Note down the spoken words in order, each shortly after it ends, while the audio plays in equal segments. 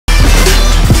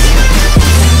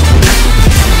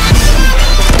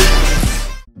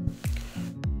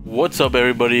What's up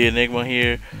everybody, Enigma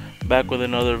here, back with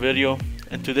another video.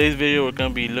 In today's video we're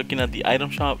going to be looking at the item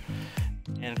shop,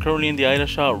 and currently in the item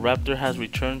shop Raptor has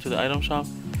returned to the item shop.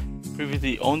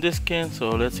 Previously owned this skin, so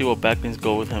let's see what backlinks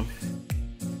go with him.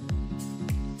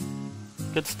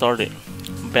 Get started.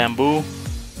 Bamboo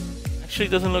actually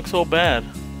doesn't look so bad.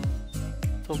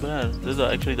 This is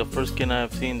actually the first skin I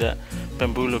have seen that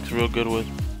Bamboo looks real good with.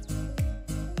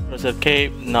 Crescent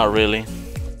cape, not really.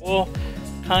 Well,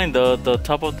 kinda. The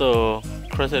top of the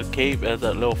crescent cape has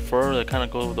that little fur that kind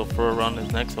of goes with the fur around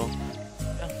his neck, so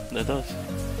yeah, that does.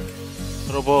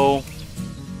 Little bow,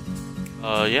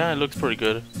 yeah, it looks pretty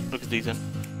good. Looks decent.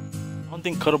 I don't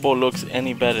think Cuttable looks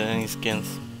any better than any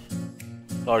skins.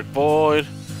 Dark Void,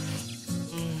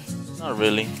 not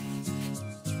really.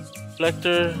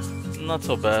 Reflector, not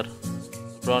so bad.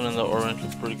 Brown and the orange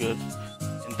looks pretty good.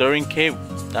 Enduring cape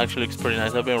actually looks pretty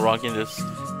nice. I've been rocking this.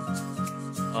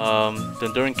 The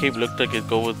enduring cape looked like it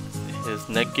go with his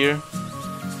neck gear.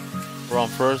 Brown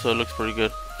fur, so it looks pretty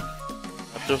good.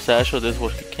 After Satchel, this is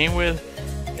what he came with,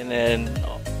 and then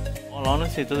all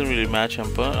honesty, it doesn't really match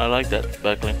him, but I like that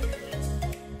backlink.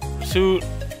 Pursuit,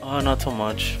 not so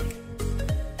much.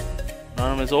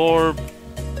 Anonymous orb,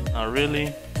 not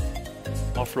really.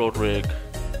 Off-road rig.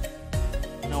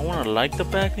 I want to like the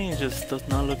backlink, it just does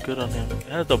not look good on him. It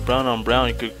has the brown on brown,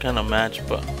 you could kind of match,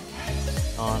 but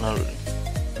no, not really.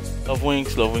 Love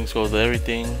wings goes with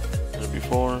everything. Said it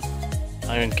before.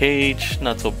 Iron cage,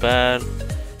 not so bad.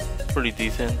 Pretty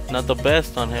decent. Not the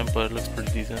best on him, but it looks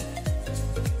pretty decent.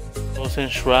 Close-in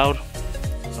shroud.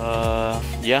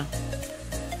 Yeah,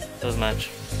 does match.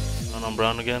 Brown on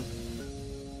brown again.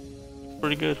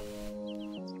 Pretty good.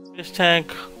 Fish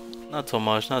tank, not so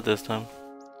much. Not this time.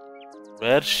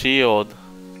 Red shield.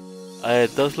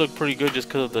 It does look pretty good just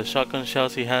because of the shotgun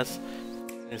shells he has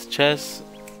in his chest.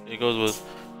 It goes with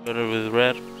better with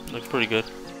red. Looks pretty good.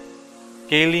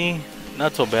 Scaly,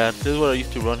 not so bad. This is what I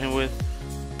used to run him with.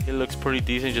 It looks pretty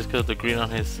decent just because of the green on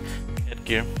his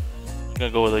headgear. I'm gonna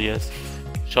go with a yes.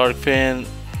 Shark fin.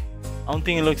 I don't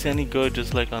think it looks any good,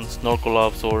 just like on Snorkel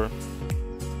Ops or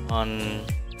on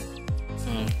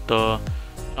the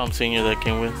Senior that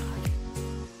came with.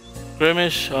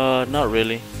 Grimish, not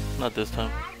really. Not this time.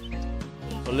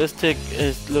 Ballistic,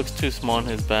 it looks too small on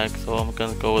his back, so I'm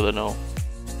gonna go with a no.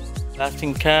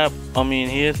 Lasting cap, I mean,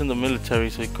 he is in the military,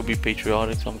 so he could be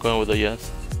patriotic, so I'm going with a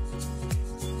yes.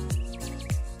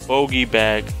 Bogey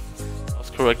bag. I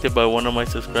was corrected by one of my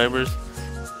subscribers.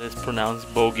 It's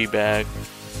pronounced bogey bag.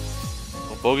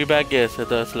 Well, bogey bag, yes, it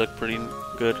does look pretty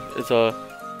good. It's a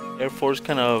Air Force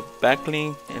kind of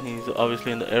backlink, and he's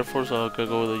obviously in the Air Force, so I'm gonna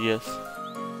go with a yes.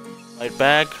 Right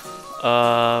bag,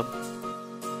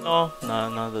 no,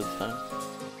 not this time.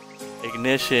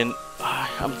 Ignition,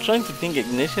 I'm trying to think.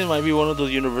 Ignition might be one of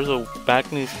those universal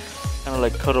backlinks, kind of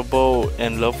like Cuttable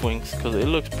and Love Wings, because it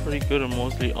looks pretty good in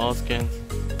mostly all skins.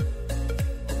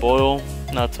 Boil,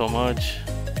 not so much.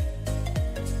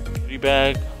 Free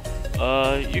bag,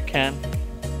 you can.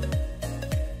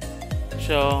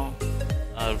 Shell,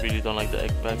 I really don't like the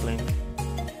egg backlink.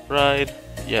 Pride,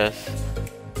 yes.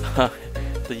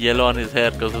 The yellow on his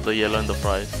head goes with the yellow in the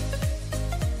price.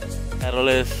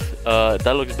 Catalyst,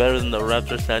 that looks better than the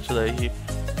Raptor satchel that he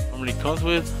normally comes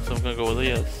with, so I'm gonna go with a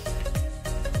yes.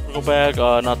 Cargo bag,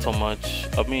 not so much.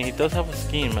 I mean, he does have a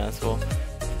scheme, man, so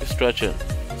you can stretch it.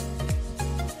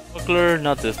 Buckler,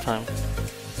 not this time.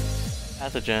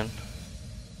 Pathogen,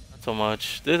 not so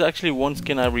much. There's actually one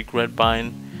skin I regret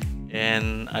buying,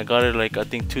 and I got it like I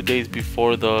think 2 days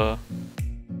before the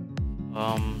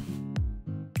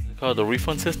the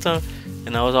refund system,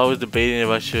 and I was always debating if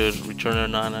I should return it or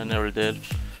not, and I never did.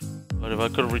 But if I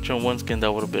could return one skin,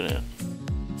 that would have been it.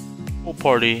 Pool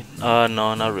party, no,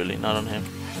 not really, not on him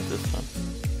this time.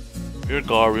 Rear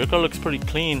guard looks pretty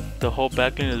clean. The whole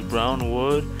backlink is brown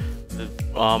wood, the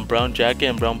brown jacket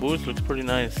and brown boots looks pretty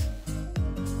nice.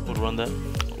 Would run that.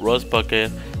 Rust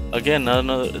bucket, again,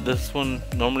 this one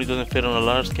normally doesn't fit on a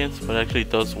lot of skins, but actually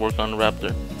does work on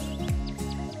Raptor.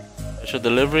 Special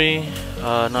delivery,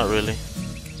 not really.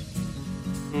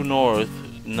 True North,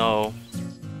 no,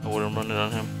 I wouldn't run it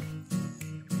on him.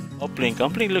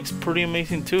 Uplink looks pretty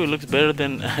amazing too. It looks better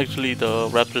than actually the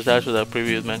Raptor satchel that I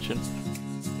previously mentioned.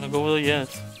 I'll go with a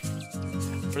yes.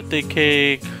 Birthday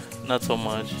cake, not so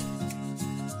much.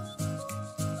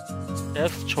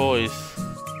 Chef's choice,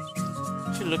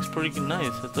 actually looks pretty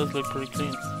nice. It does look pretty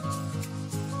clean.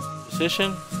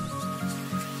 Precision,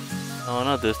 no,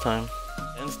 not this time.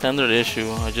 And standard issue,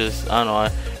 I don't know.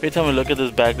 Every time I look at this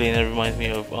backlink, it reminds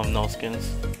me of no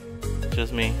skins.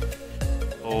 Just me.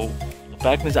 Oh.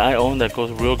 Backlinks I own that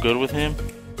goes real good with him.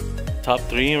 Top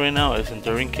 3 right now is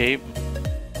Enduring Cape,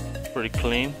 pretty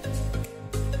clean.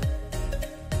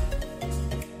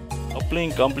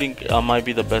 Uplink might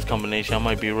be the best combination. I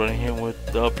might be running him with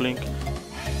the uplink,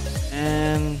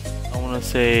 and I want to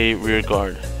say rear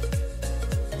guard.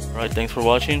 Alright, thanks for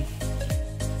watching.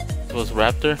 It was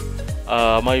Raptor.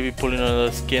 I might be pulling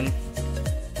another skin.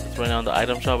 It's right now in the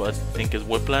item shop. I think it's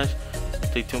Whiplash. So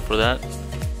stay tuned for that.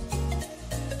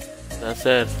 That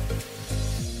said,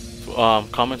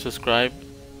 comment, subscribe.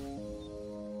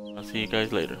 I'll see you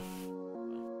guys later.